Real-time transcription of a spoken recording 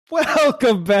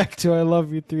Welcome back to I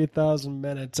Love You 3000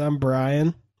 Minutes. I'm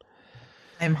Brian.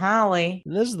 I'm Holly.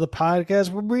 And this is the podcast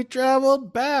where we travel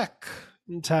back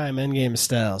in time, Endgame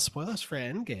style. Spoilers for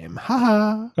Endgame.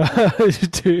 Haha.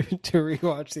 to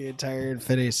rewatch the entire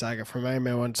Infinity Saga from Iron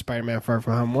Man 1 to Spider-Man Far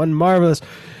From Home. One marvelous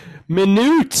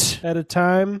minute at a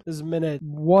time. This is minute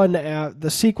one out,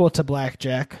 the sequel to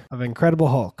Blackjack of Incredible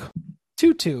Hulk.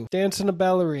 Tutu, dancing a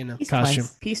ballerina costume.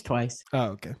 Peace twice. Oh,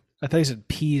 okay. I thought you said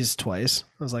peas twice.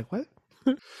 I was like, what?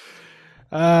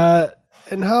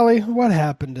 And Holly, what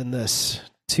happened in this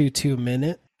 2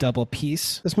 minute double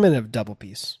piece? This minute of double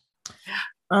piece.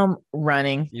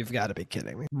 Running. You've got to be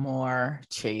kidding me. More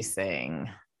chasing.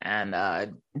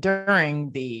 And during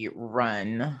the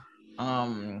run,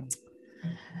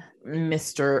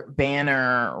 Mr.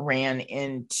 Banner ran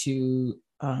into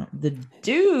the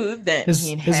dude that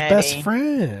his best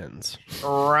friends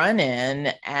running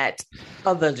at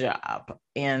the job.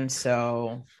 And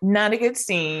so not a good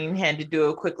scene. Had to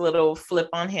do a quick little flip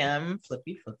on him.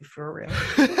 Flippy for real.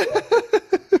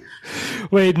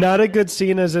 Wait, not a good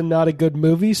scene as in not a good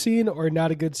movie scene, or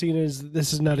not a good scene as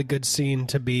this is not a good scene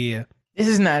to be. This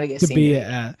is not a good to scene. Be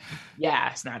at. Yeah,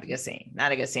 it's not a good scene.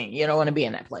 Not a good scene. You don't want to be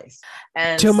in that place.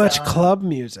 And too much club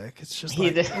music. It's just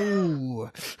like, ooh.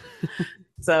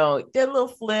 So did a little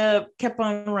flip, kept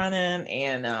on running,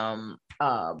 and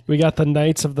we got the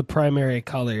Knights of the Primary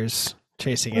Colors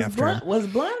chasing after him. Was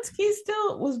Blonsky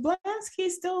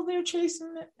still there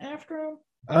chasing after him?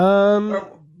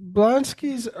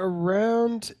 Blonsky's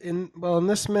around in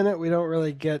this minute we don't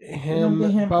really get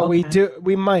him, but okay.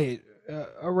 we might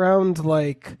around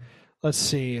like, let's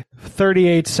see,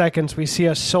 38 seconds we see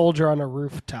a soldier on a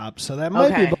rooftop, so that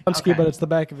might be Blonsky, but it's the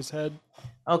back of his head.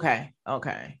 Okay, all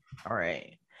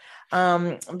right.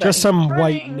 Just some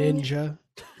white ninja.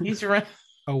 He's running.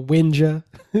 A winja.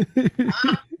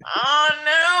 Oh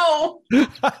no!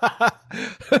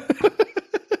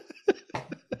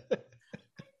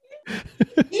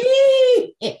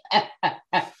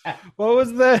 What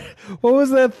was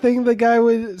that thing the guy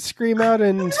would scream out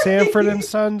in Sanford and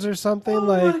Sons or something?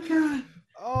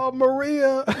 Oh,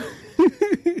 Maria.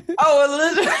 Oh,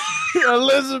 Elizabeth.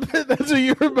 That's what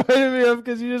you reminded me of,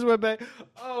 because you just went back,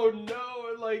 oh no,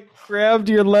 and like grabbed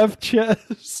your left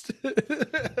chest.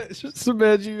 Just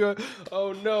imagine you go,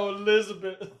 oh no,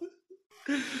 Elizabeth.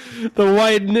 The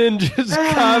white ninja's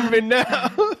coming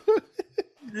now.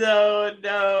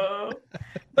 No.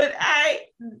 But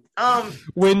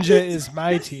Winja is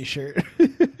my t-shirt.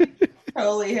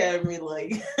 Totally had me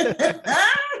like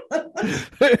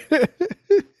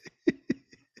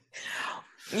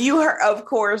you heard, of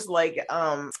course, like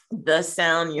the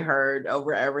sound you heard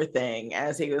over everything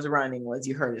as he was running was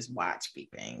you heard his watch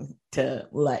beeping to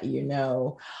let you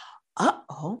know,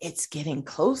 it's getting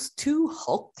close to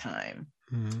Hulk time.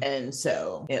 Mm-hmm. And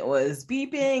so it was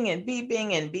beeping and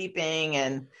beeping and beeping,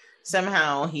 and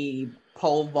somehow he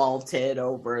pole vaulted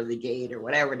over the gate or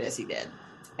whatever it is he did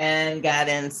and got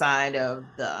inside of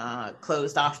the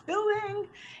closed off building,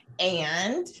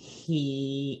 and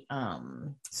he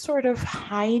sort of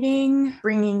hiding,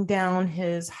 bringing down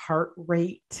his heart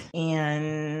rate,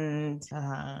 and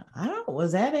I don't know,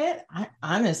 was that it?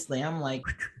 I'm like,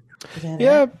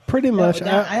 yeah, pretty much.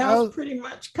 I was pretty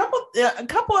much a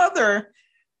couple other.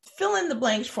 Fill in the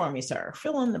blanks for me, sir.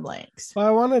 Fill in the blanks. Well,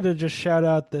 I wanted to just shout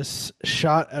out this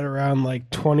shot at around like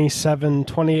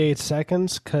 28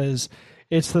 seconds, because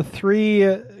it's the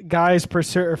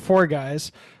four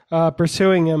guys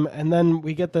pursuing him, and then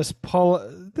we get this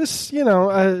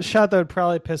a shot that would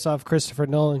probably piss off Christopher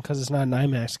Nolan because it's not an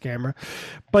IMAX camera.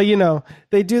 But,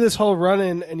 they do this whole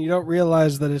run-in, and you don't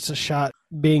realize that it's a shot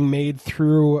being made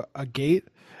through a gate.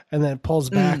 And then it pulls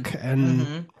back,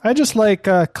 and I just like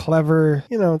clever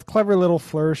little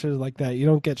flourishes like that. You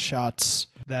don't get shots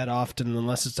that often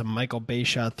unless it's a Michael Bay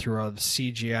shot through a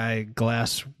CGI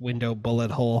glass window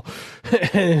bullet hole.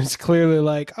 And it's clearly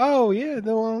like, oh yeah,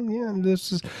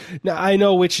 this is. Now I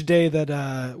know which day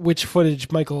that which footage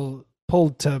Michael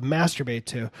pulled to masturbate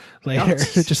to later.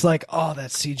 Just like, oh,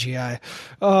 that's CGI.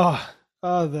 Oh,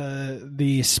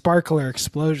 the sparkler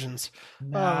explosions.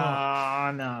 No.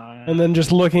 And then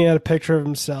just looking at a picture of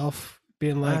himself,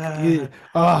 being like,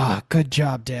 good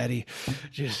job, Daddy.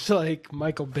 Just like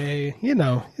Michael Bay.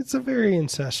 It's a very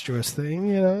incestuous thing.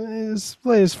 His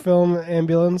latest film,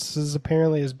 Ambulance, is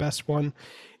apparently his best one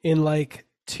in like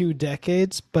 2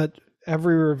 decades, but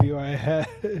every review I had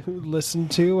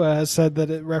listened to said that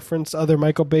it referenced other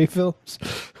Michael Bay films.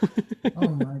 Oh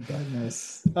my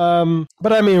goodness.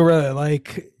 But I mean, really,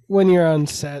 like when you're on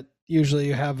set, usually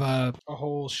you have a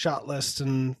whole shot list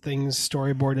and things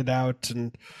storyboarded out,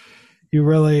 and You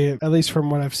really, at least from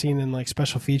what I've seen in like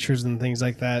special features and things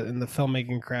like that in the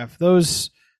filmmaking craft, those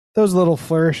little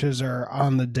flourishes are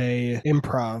on the day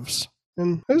improvs,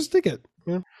 and I just dig it.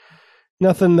 You know?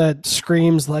 Nothing that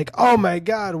screams like, "Oh my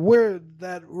God, where'd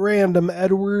that random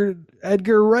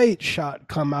Edgar Wright shot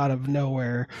come out of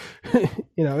nowhere?"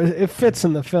 You know, it fits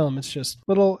in the film. It's just a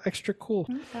little extra cool.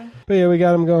 Okay. But yeah, we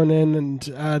got them going in, and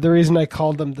the reason I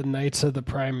called them the Knights of the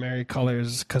Primary Colors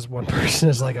is because one person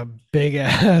is like a big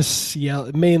ass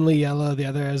yellow, mainly yellow. The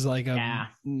other is like a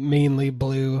mainly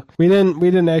blue. We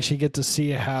didn't actually get to see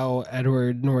how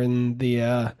Edward Norton,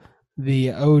 the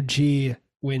OG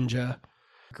Winja.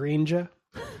 Granger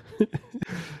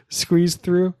squeezed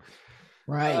through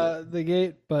the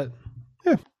gate, but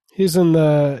yeah, he's in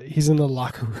the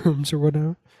locker rooms or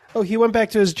whatever. Oh, he went back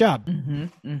to his job.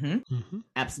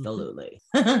 Absolutely.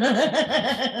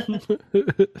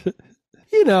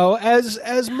 You know,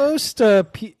 as most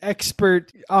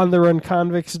expert on the run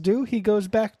convicts do, he goes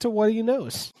back to what he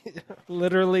knows.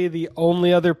 Literally, the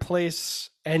only other place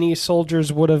any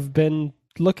soldiers would have been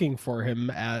looking for him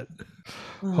at.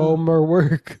 Home or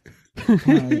work.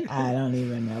 I don't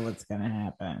even know what's gonna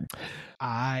happen.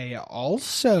 I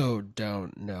also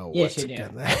don't know what's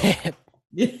gonna happen.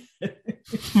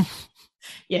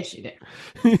 Yes, you do.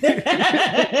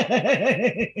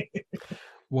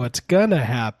 What's gonna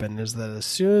happen is that as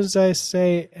soon as I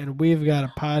say, "and we've got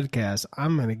a podcast,"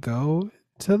 I'm gonna go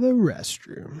to the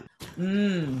restroom.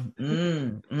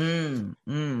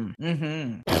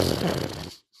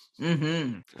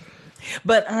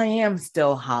 But I am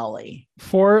still Holly.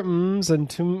 4 mms and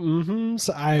 2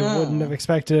 mms. I wouldn't have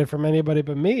expected it from anybody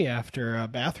but me after a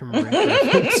bathroom break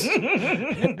reference.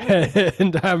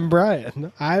 And I'm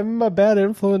Brian. I'm a bad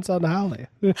influence on Holly.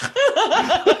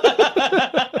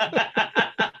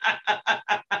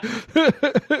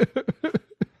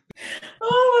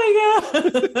 Oh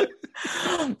my God.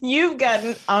 You've got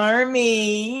an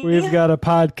army. We've got a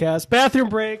podcast. Bathroom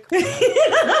break.